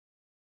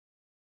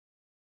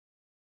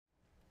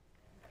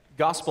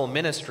Gospel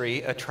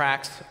ministry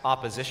attracts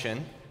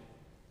opposition.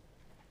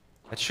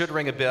 It should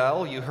ring a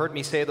bell. You heard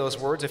me say those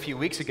words a few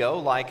weeks ago,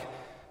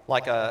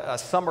 like a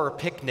summer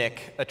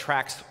picnic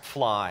attracts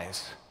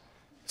flies.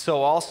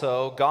 So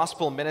also,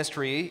 gospel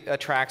ministry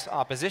attracts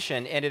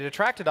opposition, and it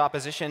attracted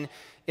opposition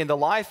in the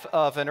life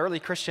of an early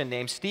Christian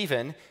named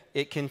Stephen.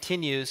 It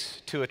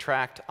continues to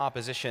attract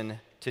opposition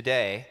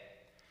today.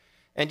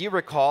 And you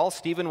recall,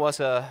 Stephen was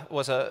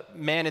a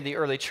man in the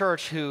early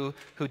church who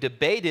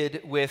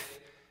debated with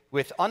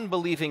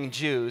unbelieving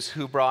Jews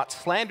who brought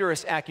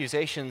slanderous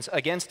accusations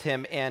against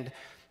him and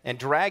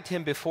dragged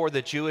him before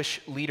the Jewish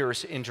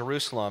leaders in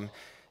Jerusalem,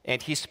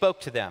 and he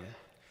spoke to them.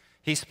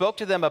 He spoke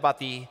to them about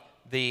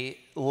the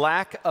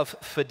lack of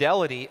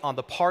fidelity on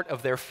the part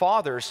of their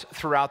fathers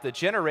throughout the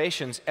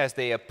generations as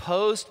they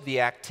opposed the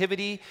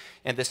activity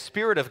and the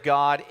Spirit of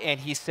God,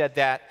 and he said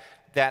that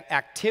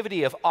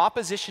activity of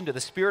opposition to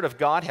the Spirit of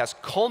God has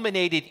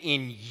culminated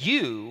in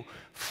you,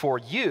 for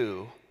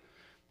you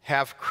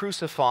have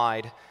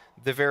crucified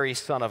the very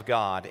Son of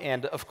God.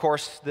 And of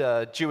course,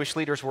 the Jewish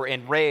leaders were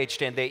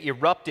enraged, and they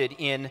erupted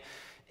in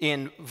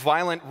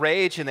violent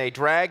rage, and they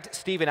dragged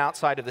Stephen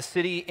outside of the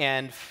city,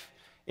 and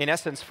in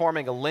essence,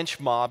 forming a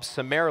lynch mob,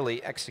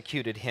 summarily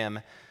executed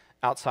him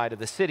outside of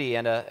the city.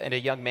 And a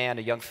young man,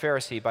 a young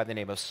Pharisee by the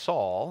name of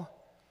Saul,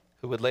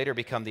 who would later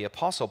become the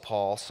Apostle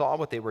Paul, saw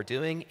what they were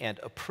doing and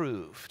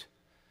approved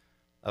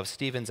of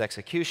Stephen's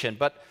execution.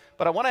 But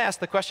I want to ask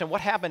the question,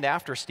 what happened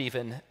after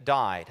Stephen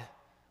died?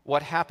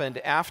 What happened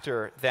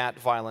after that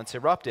violence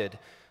erupted?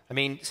 I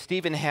mean,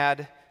 Stephen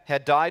had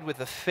died with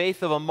the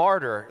faith of a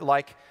martyr.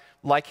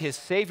 Like his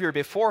Savior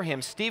before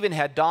him, Stephen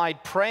had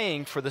died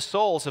praying for the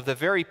souls of the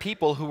very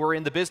people who were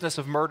in the business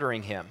of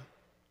murdering him.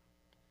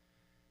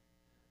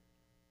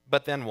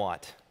 But then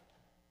what?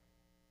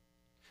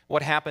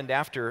 What happened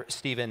after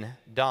Stephen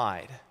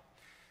died?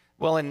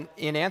 Well, in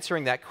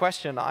answering that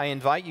question, I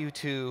invite you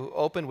to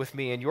open with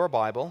me in your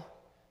Bible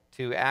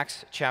to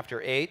Acts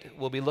chapter 8.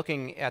 We'll be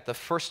looking at the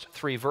first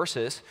 3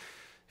 verses.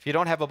 If you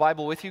don't have a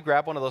Bible with you,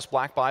 grab one of those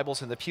black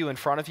Bibles in the pew in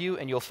front of you,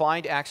 and you'll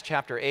find Acts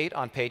chapter 8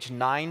 on page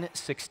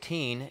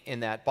 916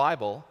 in that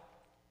Bible.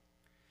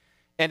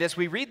 And as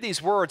we read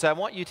these words, I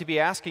want you to be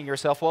asking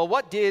yourself, well,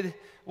 what did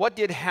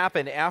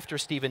happen after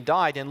Stephen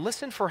died? And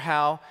listen for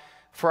how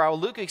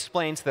Luke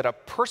explains that a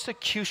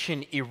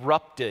persecution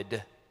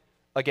erupted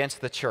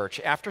against the church.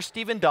 After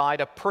Stephen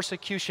died, a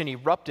persecution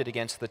erupted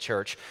against the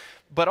church,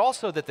 but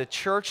also that the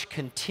church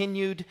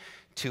continued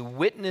to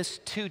witness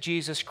to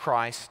Jesus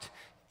Christ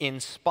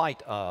in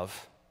spite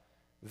of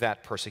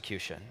that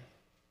persecution.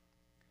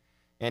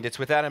 And it's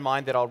with that in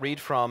mind that I'll read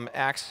from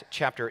Acts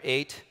chapter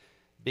 8,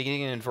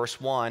 beginning in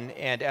verse 1.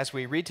 And as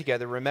we read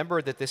together,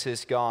 remember that this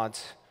is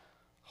God's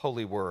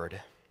holy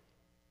word.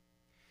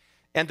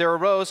 And there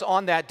arose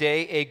on that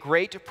day a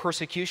great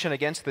persecution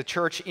against the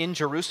church in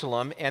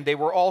Jerusalem, and they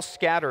were all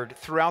scattered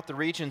throughout the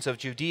regions of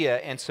Judea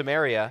and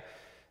Samaria,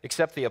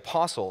 except the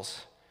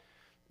apostles.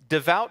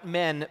 Devout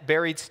men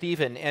buried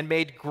Stephen and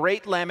made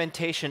great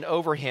lamentation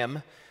over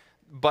him,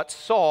 but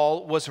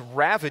Saul was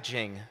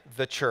ravaging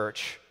the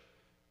church,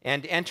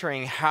 and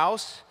entering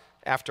house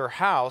after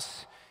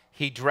house,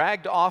 he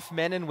dragged off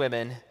men and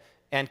women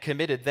and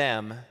committed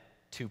them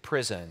to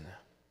prison.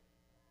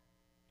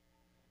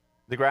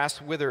 The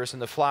grass withers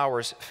and the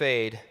flowers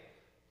fade,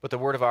 but the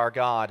word of our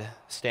God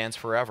stands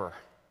forever.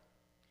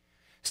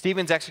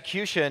 Stephen's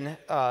execution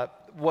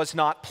was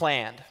not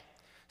planned.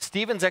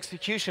 Stephen's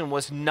execution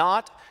was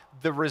not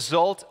the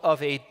result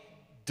of a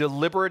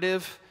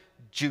deliberative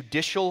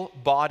judicial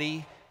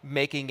body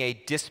making a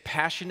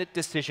dispassionate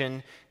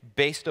decision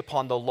based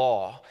upon the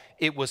law.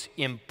 It was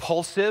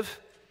impulsive.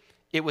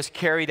 It was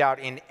carried out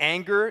in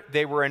anger.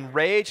 They were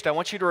enraged. I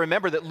want you to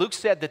remember that Luke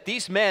said that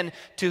these men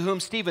to whom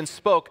Stephen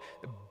spoke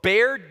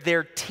bared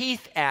their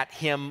teeth at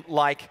him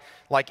like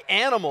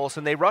animals,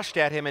 and they rushed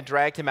at him and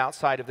dragged him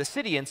outside of the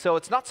city. And so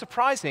it's not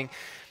surprising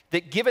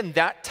that given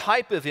that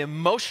type of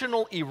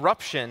emotional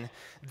eruption,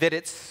 that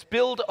it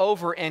spilled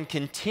over and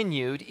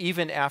continued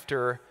even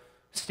after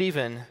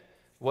Stephen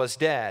was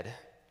dead.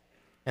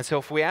 And so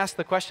if we ask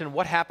the question,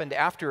 what happened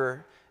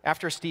after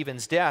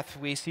Stephen's death,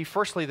 we see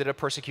firstly that a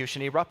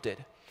persecution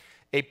erupted.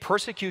 A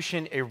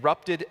persecution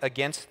erupted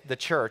against the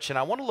church. And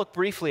I want to look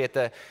briefly at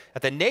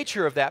the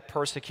nature of that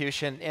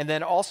persecution and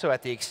then also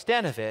at the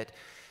extent of it.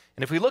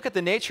 And if we look at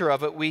the nature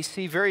of it, we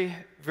see very,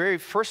 very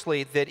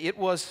firstly that it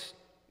was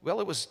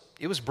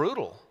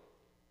brutal.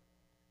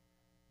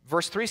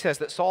 Verse 3 says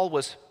that Saul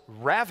was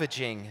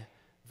ravaging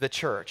the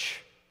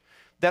church.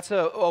 That's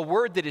a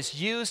word that is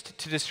used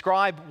to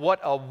describe what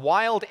a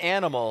wild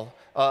animal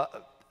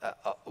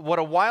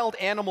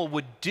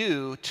would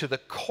do to the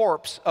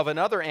corpse of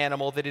another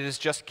animal that it has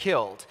just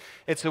killed.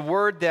 It's a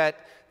word that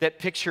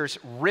pictures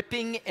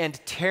ripping and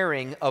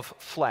tearing of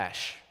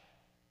flesh.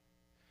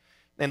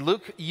 And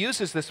Luke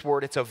uses this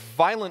word. It's a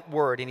violent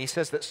word. And he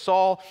says that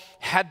Saul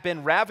had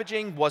been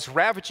ravaging, was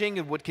ravaging,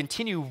 and would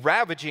continue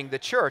ravaging the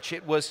church.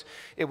 It was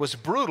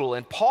brutal.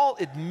 And Paul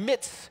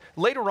admits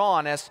later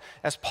on, as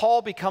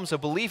Paul becomes a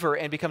believer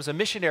and becomes a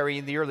missionary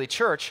in the early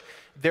church,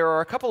 there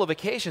are a couple of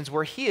occasions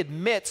where he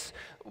admits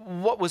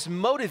what was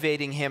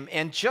motivating him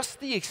and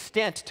just the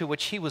extent to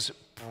which he was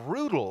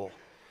brutal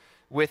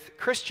with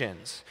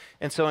Christians.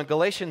 And so in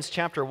Galatians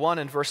chapter 1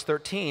 and verse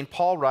 13,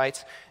 Paul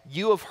writes,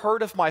 "You have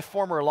heard of my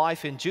former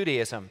life in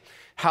Judaism,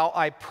 how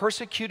I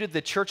persecuted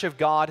the church of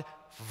God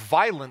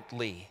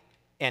violently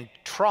and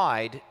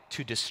tried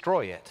to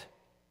destroy it."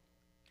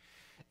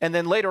 And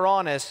then later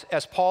on, as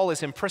Paul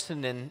is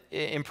imprisoned in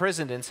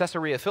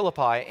Caesarea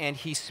Philippi, and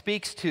he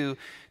speaks to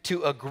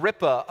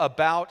Agrippa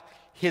about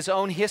his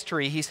own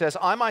history, he says,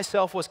 "I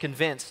myself was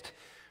convinced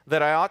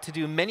that I ought to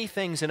do many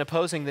things in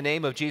opposing the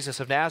name of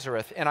Jesus of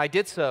Nazareth, and I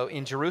did so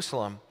in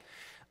Jerusalem.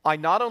 I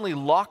not only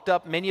locked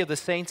up many of the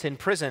saints in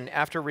prison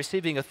after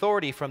receiving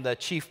authority from the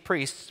chief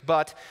priests,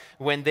 but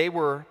when they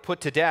were put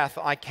to death,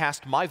 I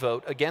cast my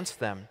vote against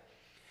them.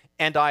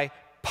 And I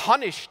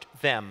punished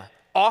them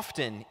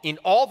often in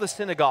all the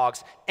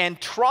synagogues and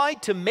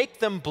tried to make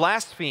them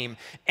blaspheme,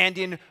 and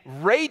in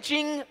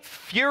raging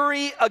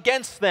fury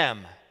against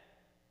them,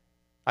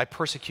 I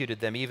persecuted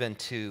them even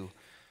to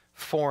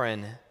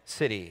foreign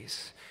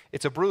cities."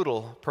 It's a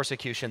brutal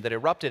persecution that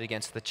erupted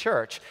against the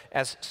church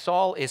as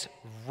Saul is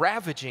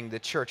ravaging the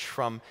church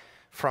from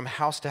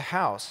house to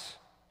house.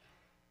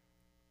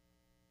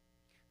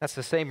 That's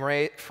the same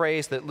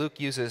phrase that Luke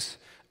uses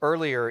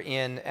earlier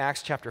in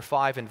Acts chapter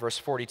 5 and verse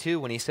 42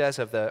 when he says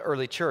of the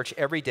early church,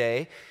 every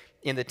day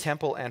in the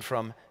temple and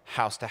from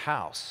house to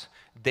house.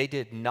 They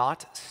did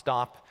not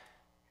stop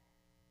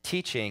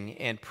teaching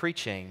and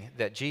preaching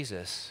that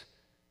Jesus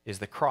is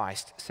the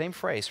Christ. Same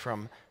phrase,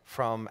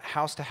 from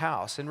house to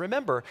house. And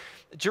remember,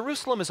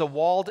 Jerusalem is a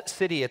walled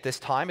city at this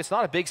time. It's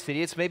not a big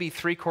city. It's maybe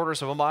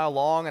 3/4 of a mile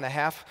long and a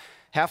half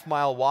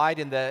mile wide.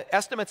 And the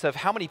estimates of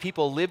how many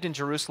people lived in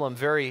Jerusalem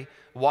vary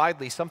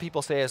widely. Some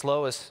people say as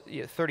low as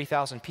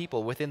 30,000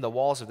 people within the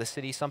walls of the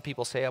city. Some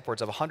people say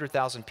upwards of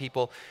 100,000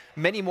 people.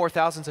 Many more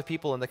thousands of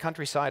people in the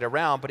countryside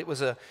around. But it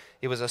was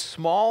a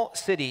small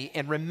city.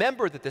 And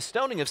remember that the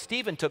stoning of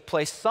Stephen took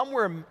place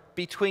somewhere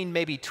between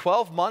maybe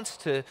 12 months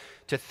to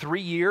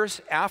 3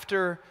 years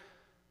after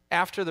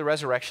the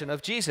resurrection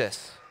of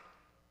Jesus.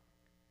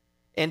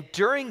 And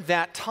during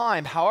that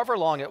time, however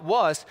long it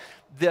was,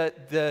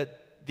 the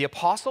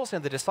apostles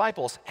and the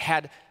disciples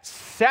had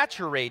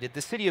saturated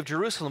the city of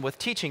Jerusalem with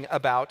teaching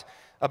about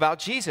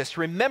Jesus.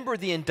 Remember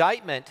the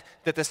indictment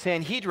that the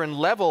Sanhedrin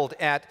leveled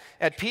at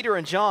Peter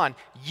and John.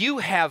 You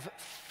have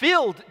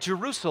filled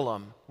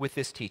Jerusalem with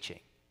this teaching.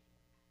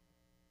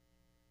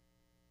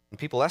 And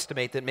people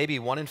estimate that maybe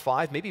 1 in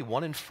 5, maybe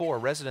 1 in 4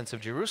 residents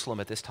of Jerusalem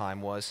at this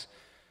time was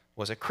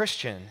a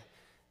Christian,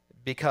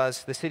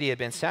 because the city had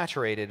been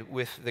saturated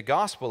with the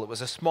gospel. It was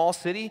a small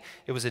city.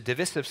 It was a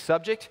divisive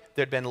subject.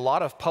 There had been a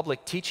lot of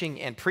public teaching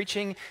and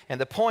preaching.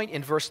 And the point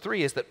in verse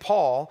 3 is that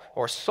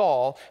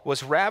Saul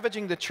was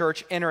ravaging the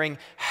church, entering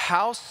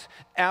house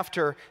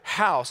after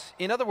house.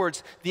 In other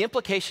words, the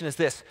implication is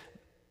this: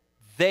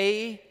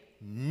 they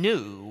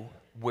knew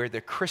where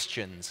the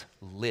Christians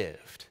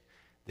lived.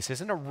 This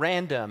isn't a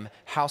random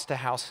house to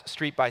house,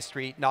 street by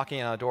street,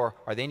 knocking on a door.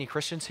 Are there any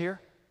Christians here?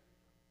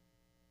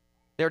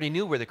 They already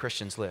knew where the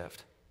Christians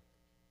lived.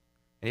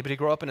 Anybody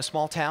grow up in a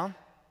small town?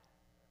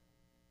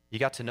 You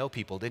got to know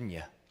people, didn't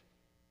you?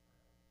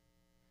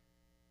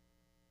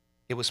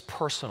 It was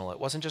personal. It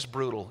wasn't just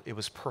brutal. It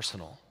was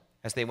personal.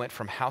 As they went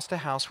from house to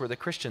house where the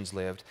Christians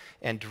lived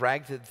and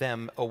dragged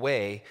them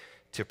away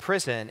to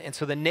prison. And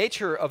so the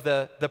nature of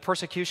the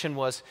persecution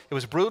was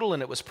brutal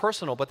and it was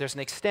personal, but there's an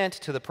extent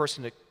to the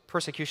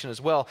persecution as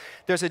well.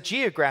 There's a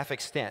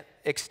geographic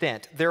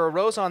extent. There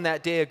arose on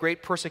that day a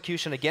great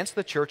persecution against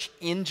the church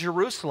in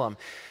Jerusalem.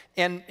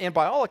 And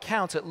by all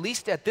accounts, at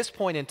least at this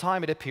point in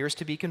time, it appears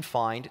to be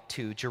confined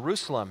to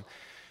Jerusalem.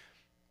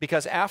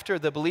 Because after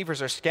the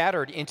believers are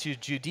scattered into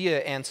Judea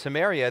and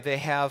Samaria, they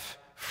have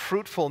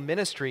fruitful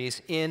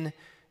ministries in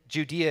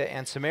Judea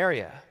and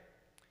Samaria.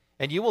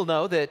 And you will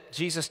know that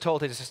Jesus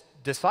told his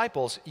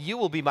disciples, "You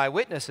will be my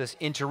witnesses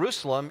in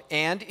Jerusalem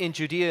and in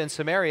Judea and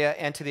Samaria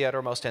and to the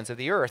uttermost ends of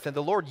the earth." And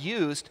the Lord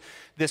used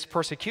this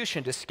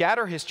persecution to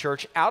scatter his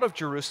church out of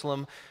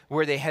Jerusalem,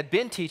 where they had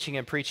been teaching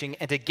and preaching,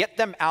 and to get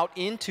them out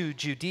into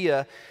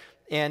Judea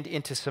and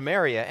into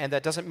Samaria. And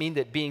that doesn't mean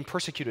that being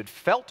persecuted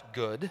felt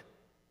good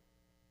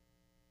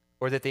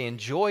or that they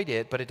enjoyed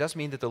it, but it does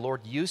mean that the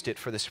Lord used it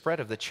for the spread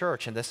of the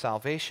church and the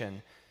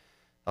salvation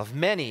of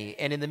many.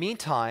 And in the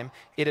meantime,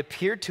 it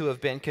appeared to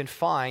have been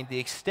confined, the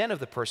extent of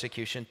the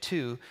persecution,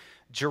 to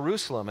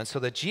Jerusalem. And so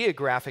the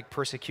geographic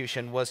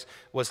persecution was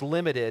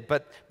limited,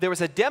 but there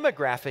was a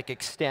demographic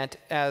extent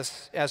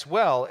as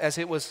well,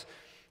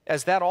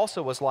 as that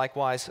also was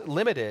likewise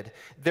limited.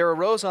 There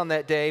arose on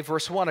that day,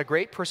 verse 1, a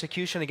great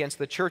persecution against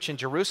the church in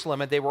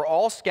Jerusalem, and they were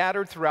all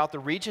scattered throughout the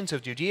regions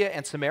of Judea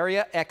and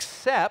Samaria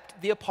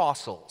except the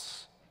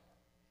apostles.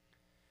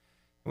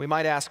 We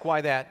might ask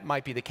why that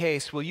might be the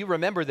case. Well, you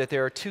remember that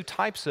there are two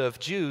types of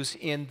Jews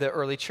in the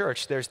early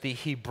church. There's the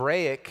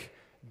Hebraic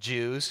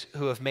Jews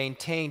who have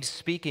maintained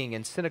speaking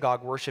and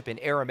synagogue worship in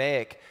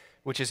Aramaic,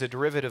 which is a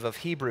derivative of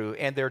Hebrew,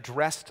 and they're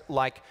dressed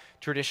like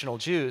traditional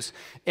Jews.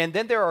 And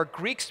then there are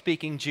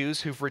Greek-speaking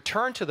Jews who've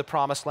returned to the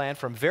Promised Land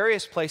from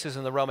various places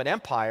in the Roman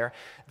Empire.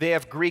 They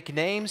have Greek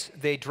names,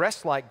 they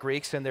dress like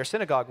Greeks, and their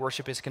synagogue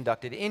worship is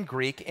conducted in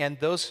Greek. And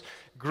those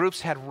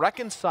groups had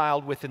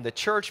reconciled within the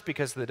church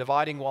because the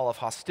dividing wall of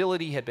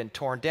hostility had been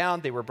torn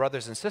down. They were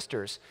brothers and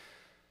sisters.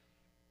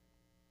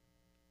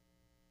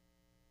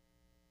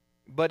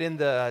 But in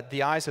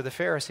the eyes of the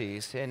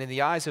Pharisees and in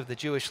the eyes of the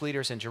Jewish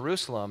leaders in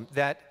Jerusalem,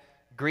 that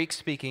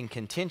Greek-speaking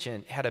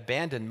contingent had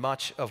abandoned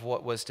much of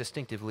what was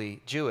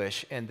distinctively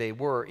Jewish, and they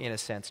were, in a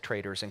sense,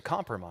 traitors and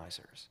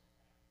compromisers.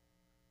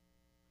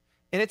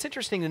 And it's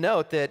interesting to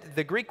note that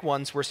the Greek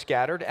ones were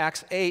scattered.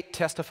 Acts 8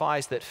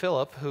 testifies that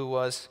Philip, who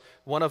was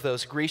one of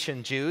those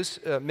Grecian Jews,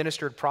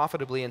 ministered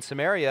profitably in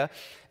Samaria.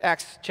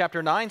 Acts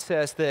chapter 9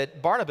 says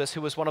that Barnabas,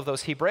 who was one of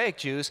those Hebraic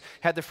Jews,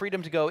 had the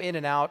freedom to go in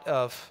and out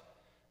of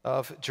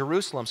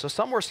Jerusalem. So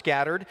some were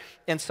scattered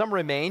and some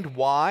remained.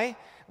 Why?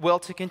 Well,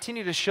 to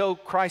continue to show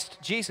Christ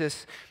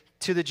Jesus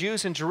to the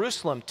Jews in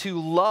Jerusalem, to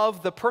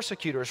love the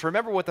persecutors.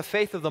 Remember what the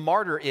faith of the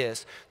martyr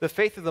is. The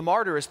faith of the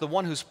martyr is the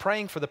one who's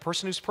praying for the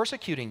person who's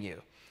persecuting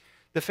you.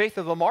 The faith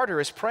of the martyr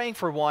is praying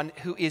for one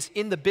who is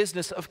in the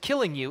business of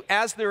killing you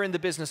as they're in the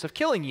business of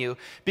killing you,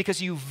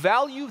 because you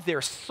value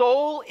their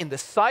soul in the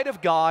sight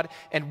of God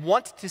and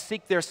want to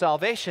seek their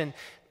salvation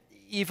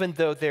even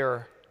though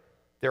they're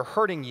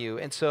hurting you.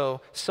 And so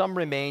some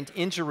remained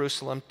in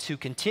Jerusalem to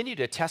continue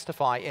to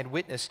testify and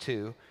witness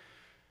to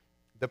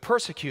the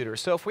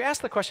persecutors. So if we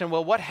ask the question,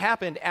 well, what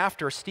happened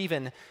after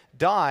Stephen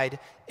died?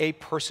 A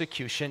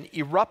persecution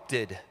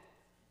erupted.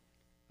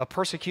 A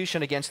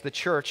persecution against the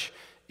church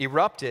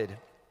erupted.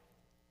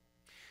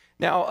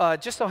 Now,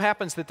 just so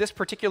happens that this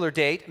particular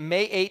date,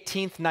 May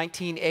 18th,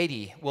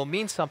 1980, will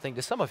mean something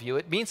to some of you.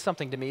 It means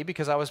something to me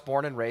because I was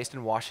born and raised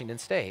in Washington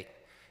State.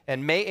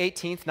 And May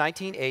 18th,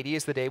 1980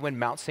 is the day when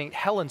Mount St.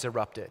 Helens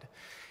erupted.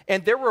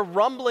 And there were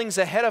rumblings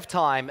ahead of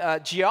time.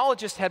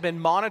 Geologists had been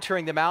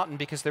monitoring the mountain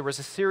because there was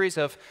a series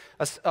of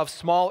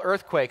small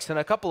earthquakes and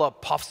a couple of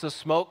puffs of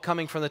smoke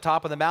coming from the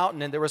top of the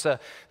mountain. And there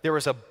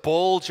was a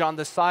bulge on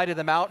the side of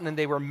the mountain, and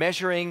they were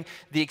measuring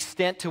the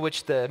extent to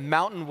which the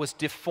mountain was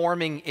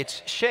deforming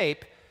its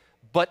shape.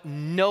 But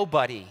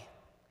nobody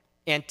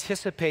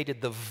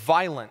anticipated the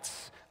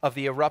violence of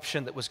the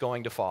eruption that was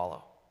going to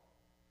follow.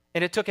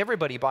 And it took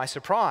everybody by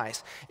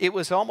surprise. It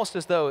was almost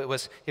as though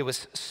it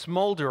was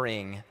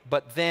smoldering,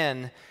 but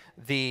then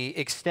the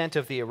extent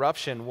of the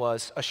eruption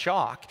was a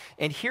shock.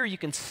 And here you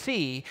can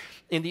see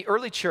in the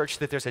early church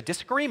that there's a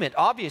disagreement,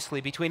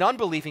 obviously, between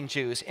unbelieving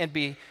Jews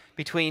and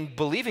between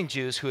believing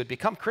Jews who had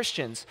become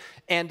Christians.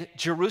 And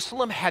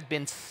Jerusalem had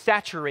been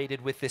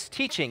saturated with this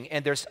teaching.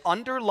 And there's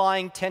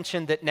underlying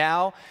tension that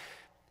now,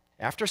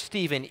 after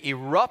Stephen,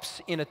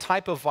 erupts in a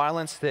type of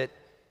violence that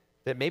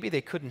maybe they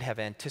couldn't have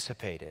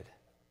anticipated.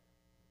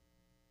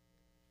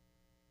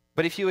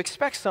 But if you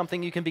expect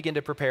something, you can begin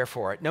to prepare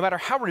for it. No matter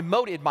how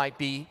remote it might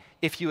be,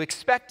 if you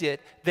expect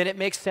it, then it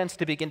makes sense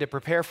to begin to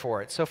prepare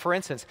for it. So for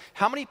instance,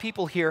 how many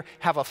people here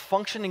have a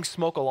functioning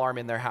smoke alarm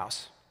in their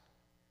house?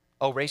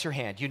 Oh, raise your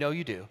hand. You know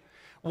you do.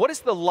 What is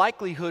the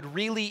likelihood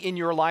really in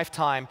your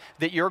lifetime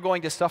that you're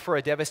going to suffer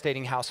a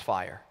devastating house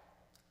fire?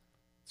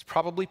 It's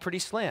probably pretty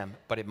slim,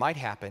 but it might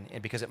happen.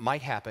 And because it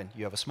might happen,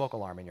 you have a smoke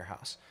alarm in your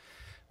house.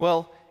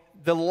 Well,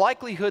 the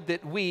likelihood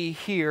that we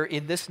here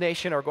in this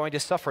nation are going to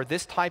suffer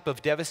this type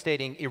of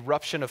devastating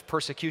eruption of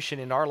persecution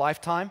in our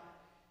lifetime,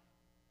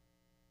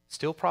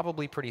 still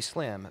probably pretty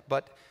slim,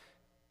 but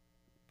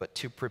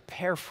to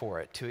prepare for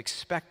it, to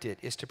expect it,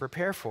 is to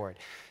prepare for it.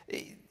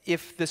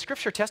 If the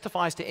Scripture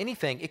testifies to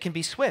anything, it can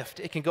be swift.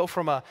 It can go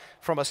from a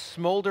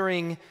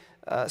smoldering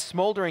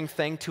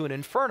thing to an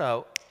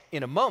inferno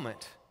in a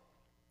moment.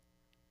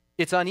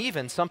 It's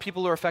uneven. Some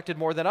people are affected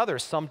more than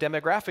others. Some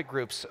demographic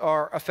groups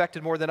are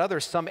affected more than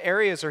others. Some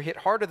areas are hit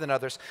harder than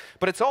others.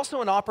 But it's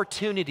also an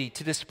opportunity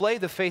to display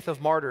the faith of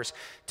martyrs,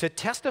 to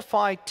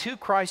testify to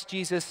Christ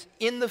Jesus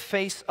in the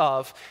face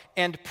of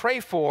and pray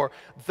for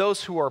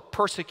those who are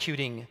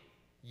persecuting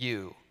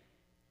you.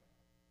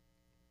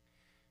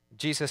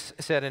 Jesus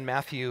said in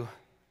Matthew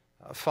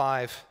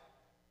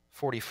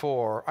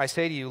 5:44, I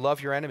say to you,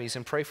 love your enemies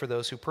and pray for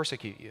those who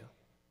persecute you,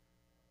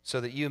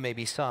 so that you may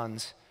be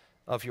sons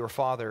of your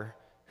Father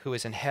who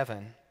is in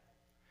heaven.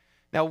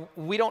 Now,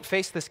 we don't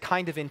face this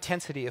kind of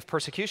intensity of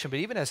persecution, but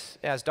even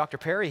as Dr.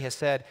 Perry has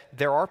said,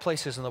 there are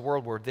places in the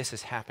world where this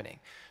is happening.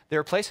 There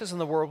are places in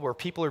the world where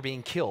people are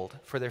being killed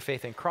for their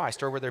faith in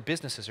Christ, or where their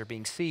businesses are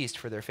being seized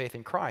for their faith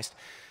in Christ,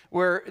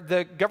 where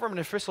the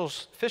government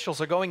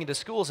officials are going into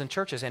schools and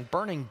churches and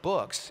burning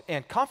books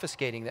and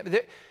confiscating them.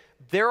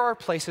 There are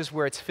places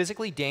where it's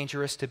physically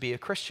dangerous to be a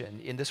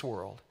Christian in this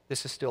world.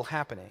 This is still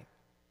happening.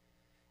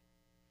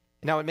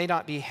 Now, it may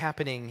not be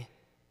happening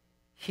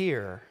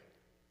here,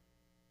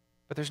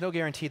 but there's no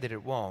guarantee that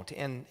it won't.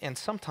 And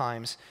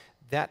sometimes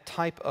that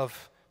type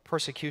of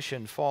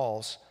persecution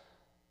falls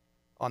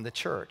on the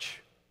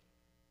church.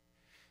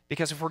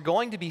 Because if we're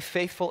going to be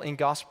faithful in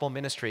gospel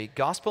ministry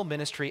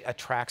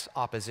attracts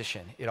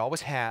opposition. It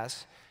always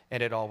has,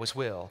 and it always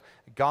will.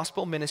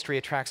 Gospel ministry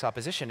attracts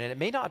opposition, and it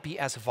may not be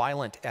as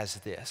violent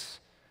as this,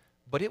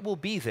 but it will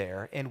be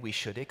there, and we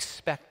should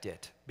expect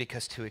it,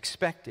 because to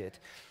expect it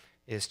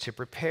is to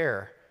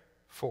prepare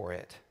for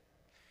it.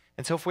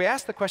 And so if we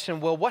ask the question,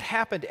 well, what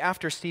happened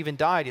after Stephen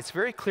died? It's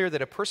very clear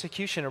that a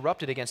persecution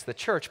erupted against the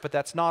church, but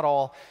that's not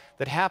all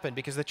that happened,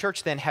 because the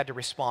church then had to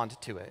respond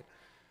to it.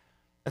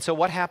 And so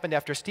what happened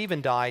after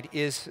Stephen died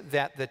is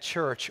that the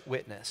church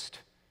witnessed.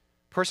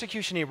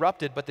 Persecution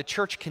erupted, but the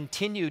church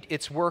continued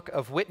its work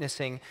of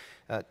witnessing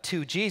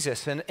to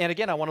Jesus. And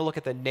again, I want to look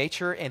at the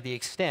nature and the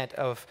extent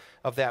of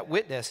that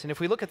witness. And if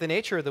we look at the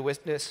nature of the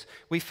witness,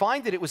 we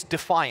find that it was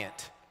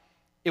defiant.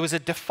 It was a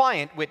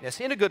defiant witness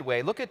in a good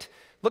way. Look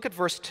at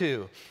verse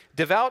 2.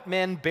 Devout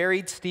men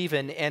buried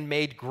Stephen and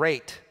made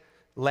great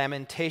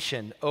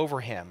lamentation over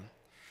him.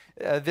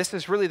 This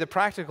is really the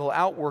practical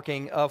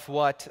outworking of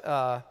what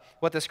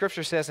the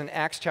scripture says in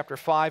Acts chapter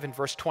 5 and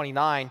verse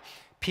 29.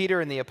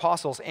 Peter and the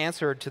apostles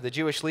answered to the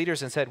Jewish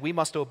leaders and said, we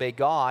must obey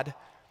God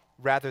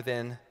rather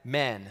than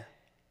men.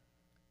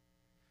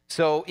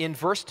 So in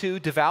verse 2,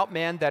 devout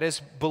men, that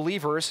is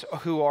believers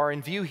who are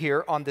in view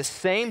here, on the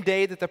same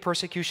day that the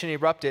persecution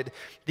erupted,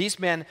 these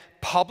men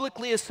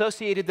publicly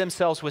associated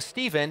themselves with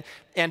Stephen,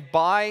 and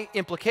by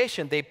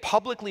implication, they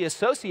publicly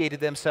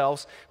associated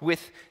themselves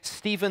with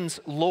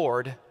Stephen's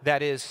Lord,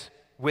 that is,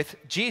 with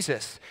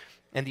Jesus.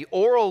 And the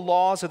oral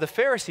laws of the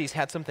Pharisees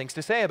had some things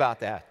to say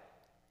about that.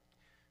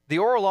 The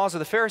oral laws of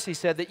the Pharisees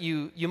said that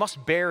you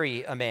must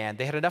bury a man.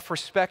 They had enough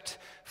respect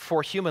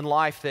for human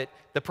life that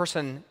the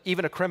person,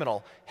 even a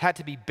criminal, had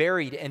to be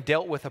buried and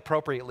dealt with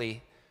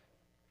appropriately.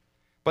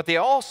 But they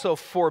also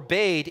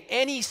forbade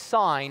any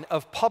sign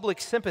of public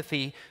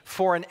sympathy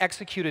for an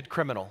executed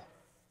criminal.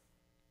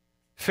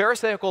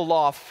 Pharisaical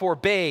law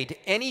forbade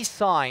any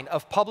sign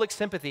of public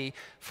sympathy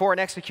for an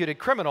executed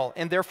criminal,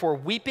 and therefore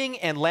weeping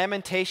and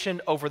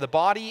lamentation over the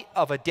body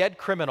of a dead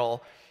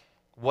criminal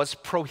was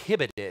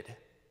prohibited.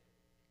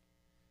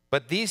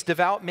 But these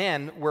devout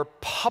men were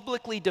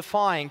publicly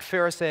defying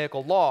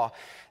Pharisaical law,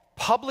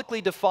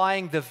 publicly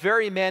defying the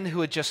very men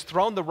who had just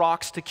thrown the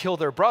rocks to kill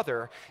their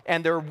brother,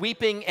 and they're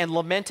weeping and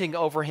lamenting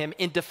over him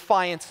in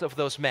defiance of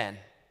those men.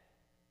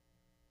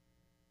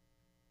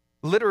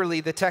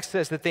 Literally, the text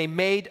says that they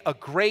made a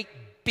great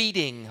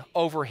beating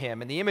over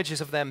him, and the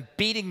images of them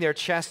beating their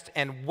chest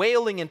and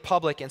wailing in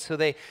public, and so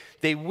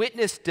they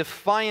witnessed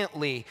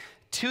defiantly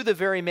to the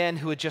very men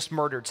who had just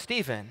murdered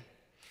Stephen.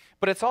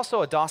 But it's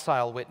also a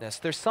docile witness.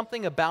 There's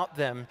something about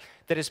them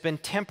that has been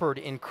tempered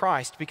in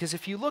Christ. Because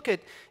if you look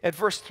at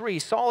verse 3,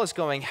 Saul is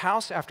going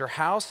house after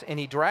house, and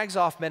he drags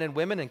off men and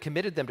women and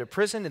committed them to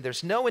prison. And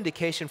there's no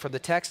indication from the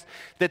text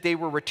that they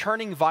were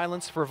returning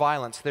violence for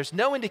violence. There's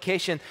no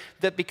indication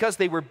that because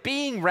they were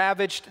being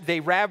ravaged, they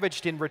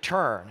ravaged in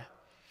return.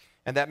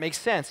 And that makes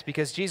sense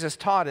because Jesus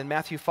taught in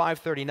Matthew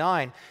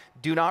 5:39,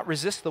 do not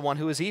resist the one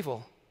who is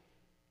evil.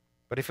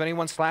 But if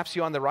anyone slaps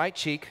you on the right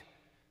cheek,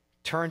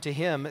 turn to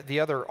him the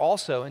other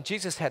also. And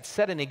Jesus had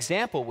set an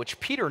example,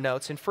 which Peter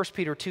notes in 1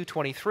 Peter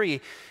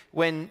 2:23.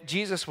 When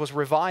Jesus was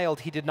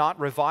reviled, he did not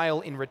revile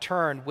in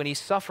return. When he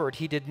suffered,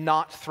 he did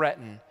not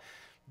threaten,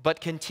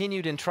 but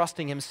continued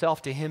entrusting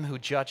himself to him who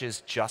judges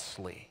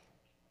justly.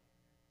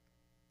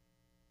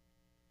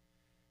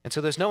 And so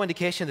there's no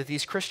indication that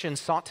these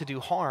Christians sought to do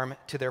harm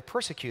to their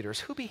persecutors.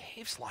 Who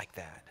behaves like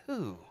that?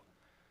 Who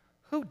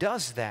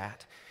does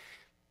that?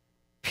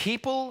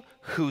 People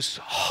whose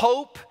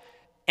hope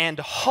and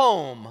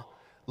home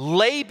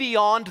lay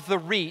beyond the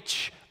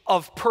reach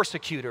of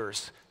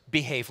persecutors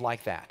behave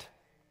like that.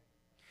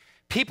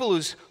 People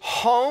whose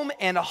home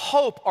and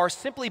hope are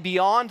simply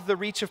beyond the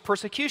reach of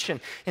persecution.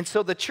 And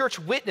so the church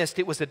witnessed.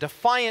 It was a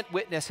defiant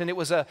witness, and it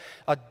was a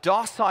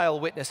docile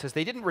witness, as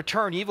they didn't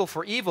return evil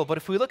for evil. But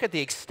if we look at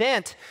the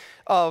extent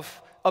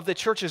of the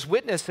church's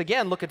witness,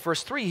 again, look at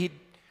verse 3.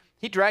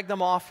 He dragged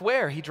them off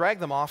where? He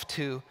dragged them off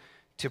to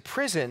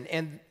prison,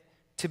 and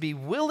to be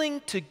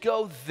willing to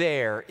go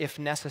there if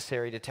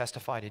necessary to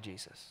testify to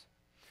Jesus.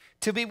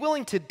 To be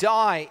willing to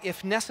die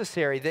if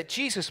necessary that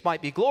Jesus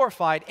might be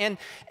glorified, and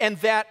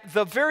that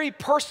the very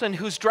person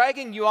who's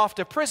dragging you off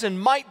to prison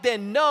might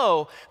then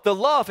know the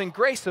love and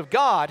grace of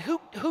God.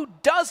 Who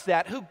does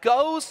that? Who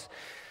goes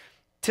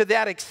to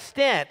that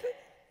extent?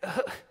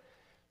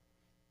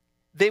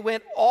 They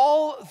went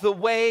all the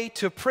way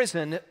to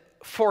prison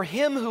for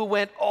him who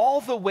went all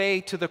the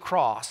way to the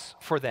cross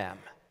for them.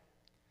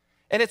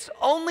 And it's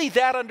only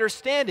that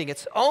understanding,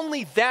 it's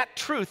only that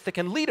truth that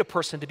can lead a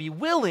person to be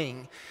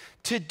willing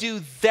to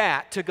do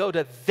that, to go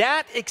to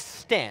that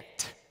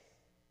extent,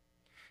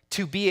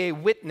 to be a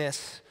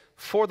witness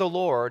for the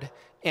Lord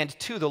and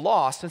to the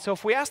lost. And so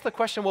if we ask the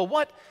question, well,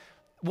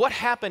 what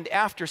happened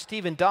after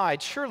Stephen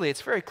died? Surely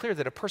it's very clear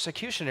that a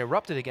persecution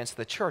erupted against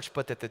the church,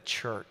 but that the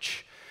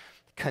church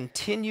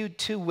continued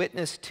to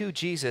witness to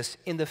Jesus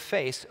in the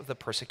face of the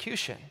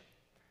persecution.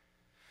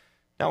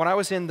 Now, when I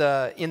was in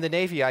the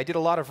Navy, I did a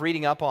lot of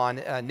reading up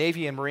on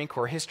Navy and Marine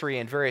Corps history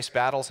and various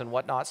battles and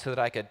whatnot so that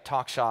I could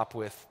talk shop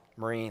with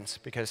Marines,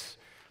 because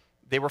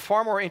they were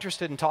far more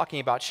interested in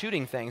talking about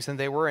shooting things than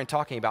they were in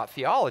talking about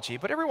theology.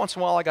 But every once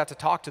in a while, I got to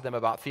talk to them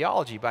about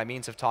theology by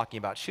means of talking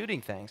about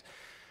shooting things.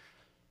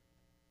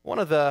 One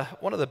of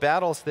the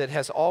battles that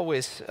has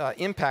always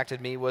impacted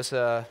me was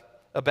a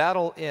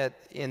battle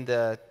in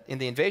the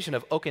invasion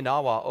of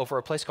Okinawa over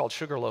a place called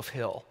Sugarloaf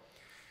Hill.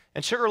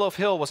 And Sugarloaf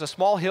Hill was a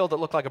small hill that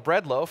looked like a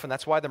bread loaf, and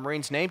that's why the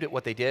Marines named it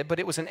what they did, but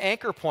it was an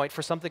anchor point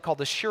for something called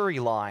the Shuri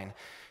Line.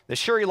 The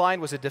Shuri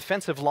Line was a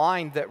defensive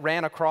line that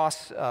ran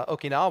across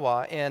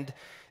Okinawa, and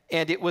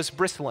it was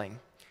bristling.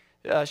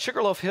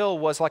 Sugarloaf Hill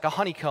was like a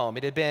honeycomb.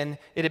 It had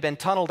been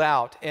tunneled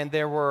out, and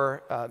there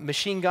were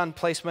machine gun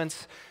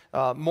placements,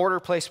 mortar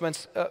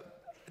placements.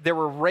 There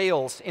were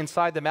rails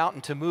inside the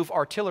mountain to move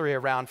artillery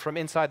around from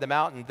inside the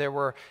mountain. There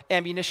were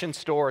ammunition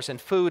stores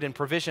and food and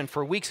provision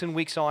for weeks and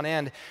weeks on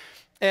end.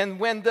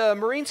 And when the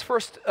Marines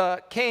first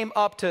came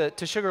up to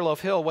Sugarloaf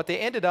Hill, what they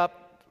ended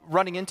up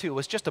running into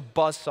was just a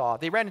buzzsaw.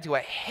 They ran into a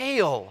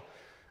hail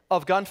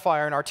of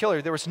gunfire and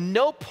artillery. There was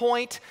no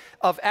point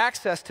of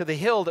access to the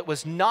hill that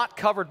was not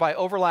covered by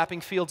overlapping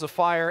fields of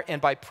fire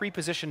and by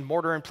pre-positioned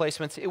mortar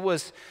emplacements. It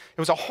was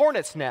a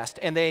hornet's nest,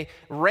 and they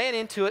ran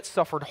into it,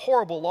 suffered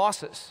horrible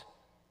losses.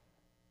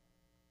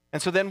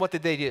 And so then what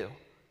did they do?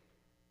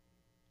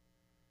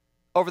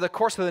 Over the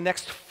course of the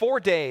next 4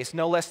 days,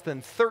 no less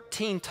than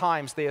 13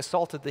 times they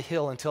assaulted the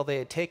hill until they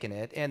had taken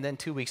it, and then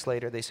 2 weeks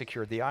later they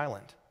secured the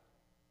island.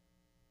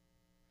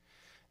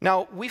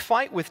 Now, we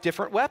fight with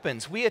different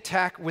weapons. We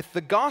attack with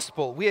the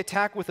gospel. We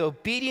attack with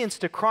obedience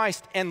to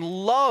Christ and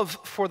love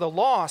for the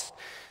lost.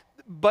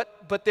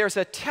 But there's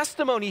a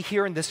testimony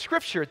here in the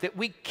scripture that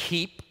we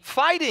keep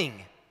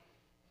fighting.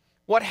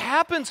 What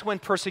happens when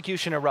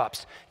persecution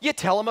erupts? You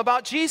tell them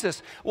about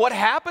Jesus. What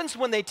happens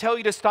when they tell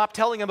you to stop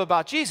telling them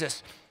about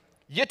Jesus?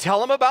 You tell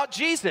them about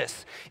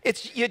Jesus.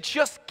 You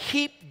just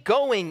keep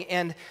going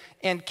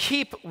and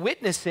keep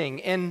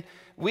witnessing. And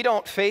we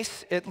don't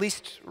face, at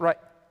least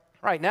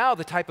right now,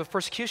 the type of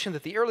persecution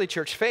that the early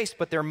church faced,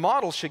 but their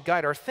model should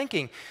guide our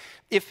thinking.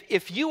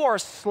 If you are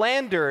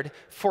slandered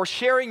for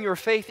sharing your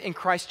faith in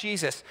Christ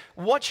Jesus,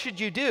 what should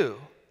you do?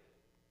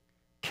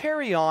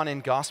 Carry on in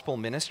gospel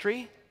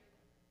ministry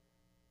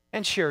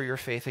and share your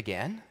faith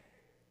again.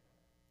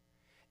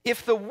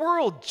 If the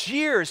world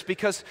jeers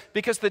because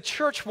the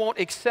church won't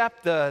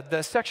accept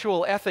the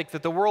sexual ethic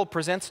that the world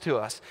presents to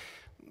us,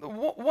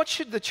 what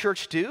should the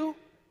church do?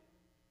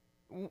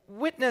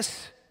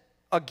 Witness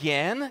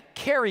again,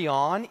 carry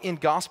on in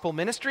gospel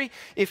ministry.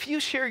 If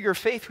you share your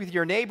faith with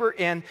your neighbor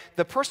and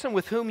the person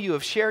with whom you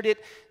have shared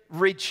it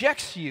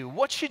rejects you,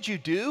 what should you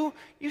do?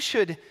 You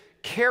should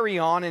carry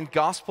on in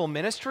gospel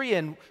ministry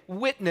and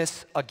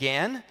witness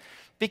again,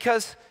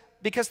 because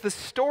the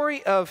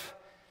story of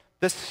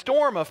the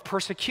storm of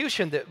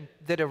persecution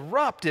that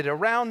erupted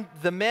around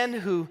the men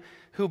who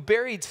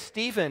buried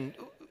Stephen,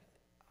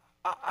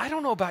 I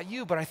don't know about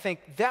you, but I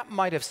think that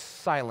might have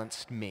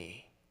silenced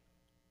me.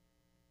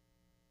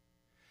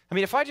 I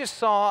mean, if I just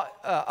saw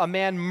a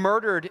man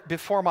murdered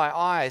before my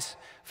eyes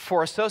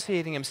for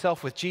associating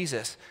himself with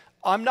Jesus,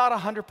 I'm not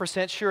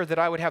 100% sure that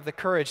I would have the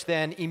courage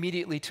then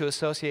immediately to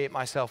associate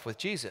myself with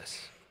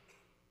Jesus.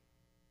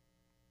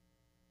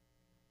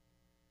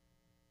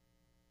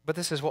 But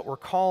this is what we're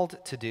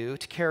called to do,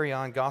 to carry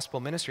on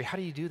gospel ministry. How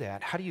do you do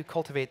that? How do you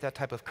cultivate that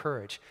type of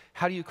courage?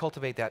 How do you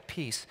cultivate that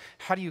peace?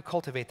 How do you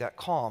cultivate that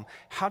calm?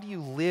 How do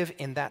you live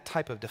in that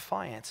type of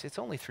defiance? It's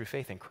only through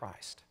faith in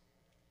Christ.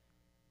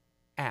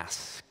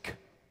 Ask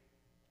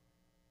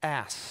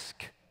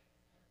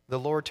the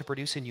Lord to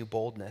produce in you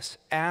boldness.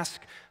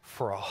 Ask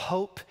for a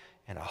hope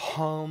and a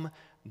home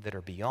that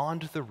are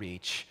beyond the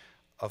reach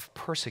of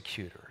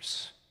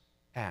persecutors.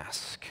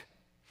 Ask.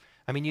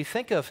 I mean, you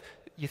think of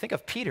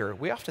Peter.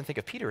 We often think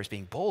of Peter as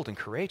being bold and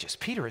courageous.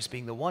 Peter as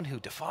being the one who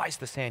defies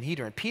the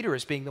Sanhedrin. Peter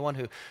as being the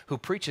one who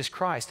preaches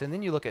Christ. And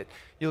then you look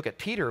at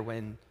Peter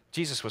when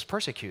Jesus was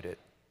persecuted.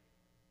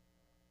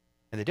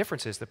 And the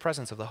difference is the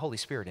presence of the Holy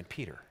Spirit in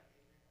Peter.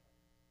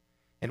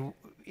 And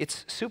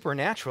it's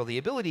supernatural. The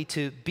ability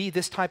to be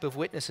this type of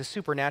witness is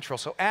supernatural.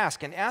 So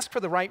ask, and ask for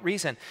the right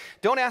reason.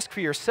 Don't ask for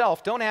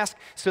yourself. Don't ask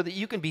so that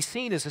you can be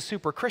seen as a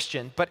super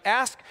Christian, but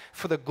ask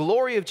for the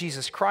glory of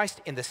Jesus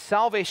Christ in the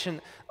salvation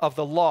of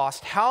the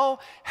lost. How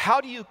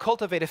do you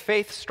cultivate a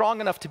faith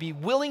strong enough to be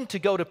willing to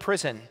go to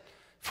prison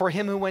for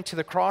him who went to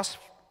the cross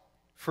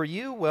for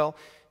you? Well,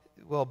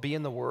 be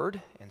in the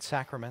Word and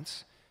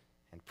sacraments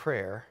and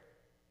prayer.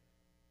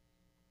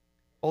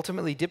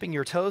 Ultimately dipping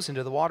your toes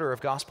into the water of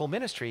gospel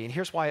ministry. And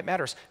here's why it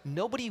matters.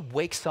 Nobody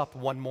wakes up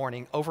one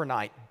morning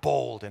overnight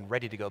bold and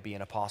ready to go be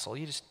an apostle.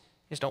 You just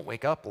don't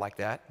wake up like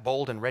that,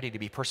 bold and ready to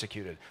be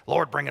persecuted.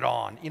 Lord, bring it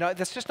on. You know,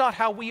 that's just not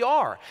how we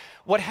are.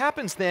 What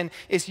happens then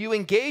is you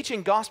engage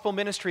in gospel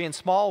ministry in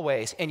small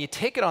ways and you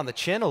take it on the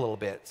chin a little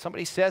bit.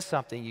 Somebody says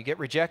something, you get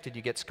rejected,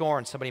 you get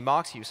scorned, somebody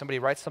mocks you, somebody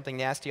writes something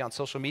nasty on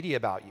social media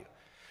about you.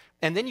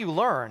 And then you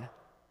learn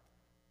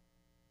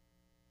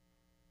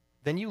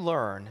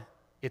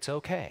it's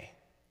okay.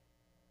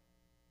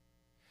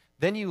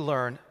 Then you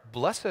learn,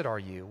 blessed are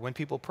you when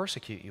people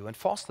persecute you and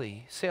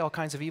falsely say all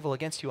kinds of evil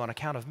against you on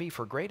account of me,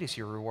 for great is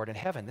your reward in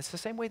heaven. It's the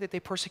same way that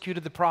they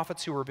persecuted the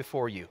prophets who were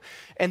before you.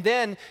 And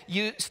then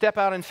you step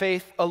out in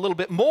faith a little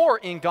bit more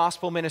in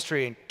gospel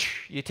ministry, and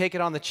you take it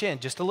on the chin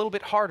just a little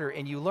bit harder,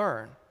 and you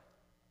learn.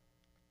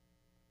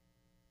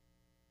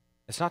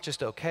 It's not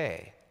just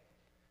okay,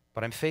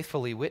 but I'm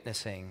faithfully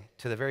witnessing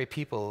to the very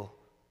people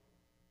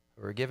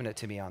who are giving it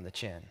to me on the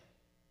chin,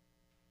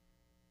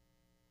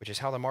 which is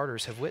how the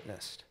martyrs have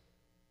witnessed.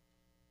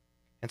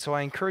 And so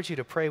I encourage you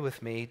to pray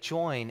with me.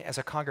 Join as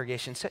a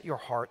congregation. Set your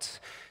hearts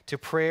to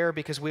prayer,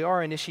 because we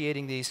are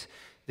initiating these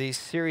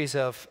series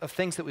of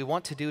things that we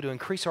want to do to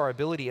increase our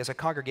ability as a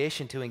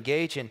congregation to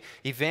engage in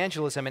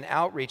evangelism and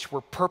outreach.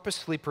 We're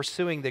purposefully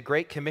pursuing the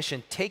Great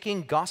Commission,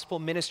 taking gospel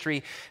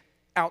ministry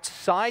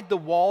outside the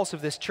walls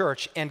of this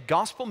church. And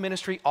gospel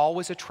ministry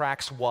always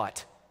attracts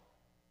what?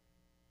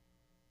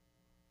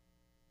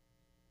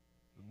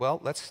 Well,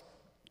 let's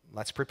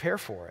prepare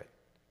for it.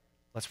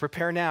 Let's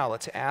prepare now.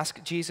 Let's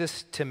ask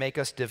Jesus to make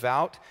us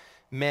devout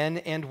men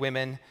and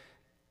women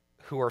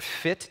who are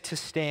fit to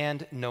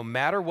stand no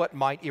matter what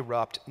might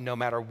erupt, no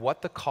matter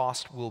what the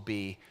cost will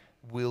be.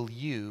 Will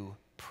you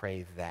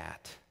pray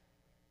that?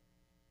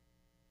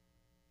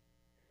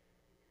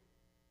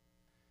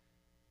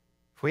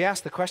 If we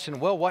ask the question,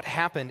 well, what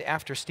happened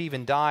after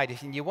Stephen died?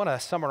 And you want to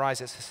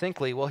summarize it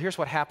succinctly, well, here's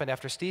what happened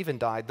after Stephen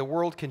died. The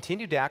world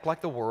continued to act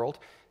like the world,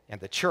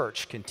 and the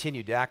church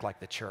continued to act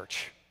like the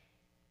church.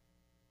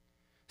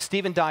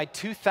 Stephen died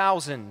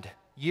 2,000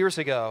 years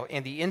ago,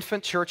 and the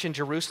infant church in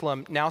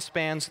Jerusalem now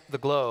spans the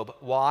globe.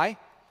 Why?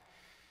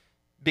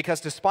 Because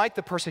despite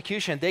the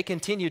persecution, they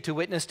continued to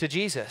witness to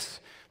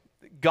Jesus.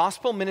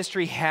 Gospel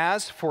ministry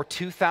has, for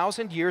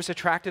 2,000 years,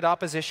 attracted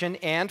opposition,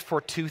 and for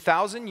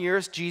 2,000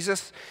 years,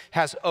 Jesus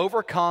has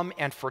overcome,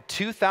 and for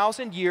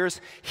 2,000 years,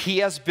 he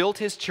has built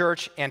his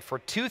church, and for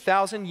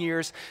 2,000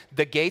 years,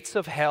 the gates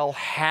of hell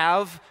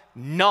have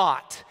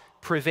not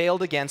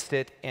prevailed against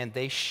it, and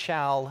they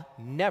shall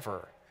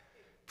never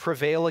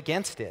prevail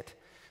against it.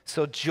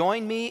 So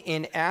join me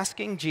in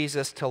asking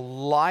Jesus to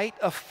light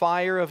a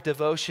fire of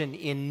devotion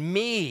in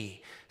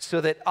me, so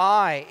that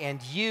I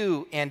and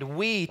you and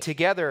we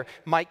together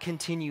might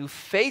continue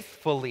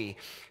faithfully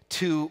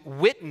to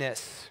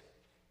witness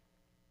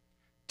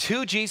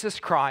to Jesus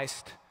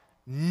Christ,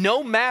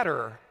 no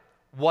matter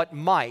what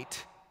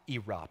might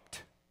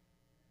erupt.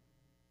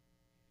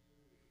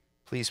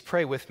 Please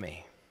pray with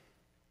me.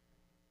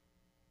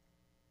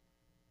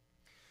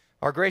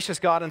 Our gracious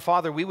God and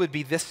Father, we would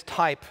be this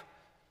type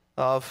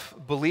of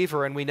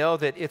believer, and we know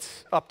that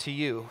it's up to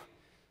you.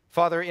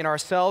 Father, in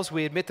ourselves,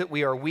 we admit that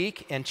we are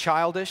weak and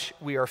childish,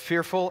 we are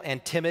fearful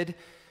and timid,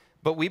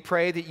 but we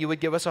pray that you would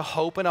give us a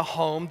hope and a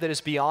home that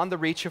is beyond the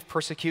reach of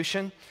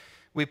persecution.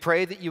 We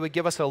pray that you would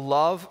give us a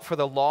love for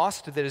the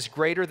lost that is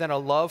greater than a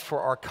love for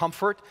our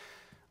comfort,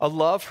 a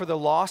love for the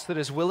lost that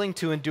is willing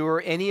to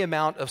endure any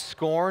amount of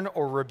scorn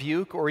or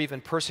rebuke or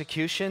even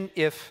persecution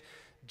if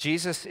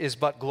Jesus is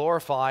but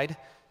glorified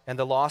and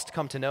the lost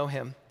come to know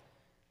him.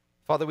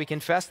 Father, we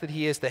confess that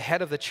he is the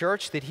head of the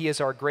church, that he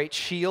is our great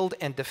shield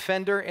and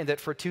defender, and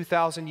that for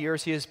 2,000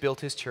 years he has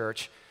built his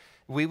church.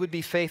 We would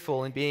be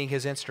faithful in being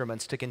his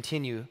instruments to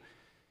continue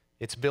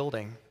its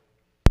building.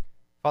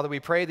 Father,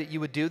 we pray that you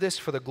would do this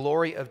for the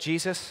glory of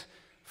Jesus,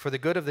 for the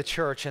good of the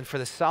church, and for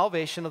the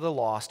salvation of the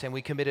lost, and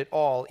we commit it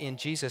all in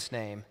Jesus'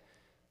 name.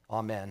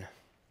 Amen.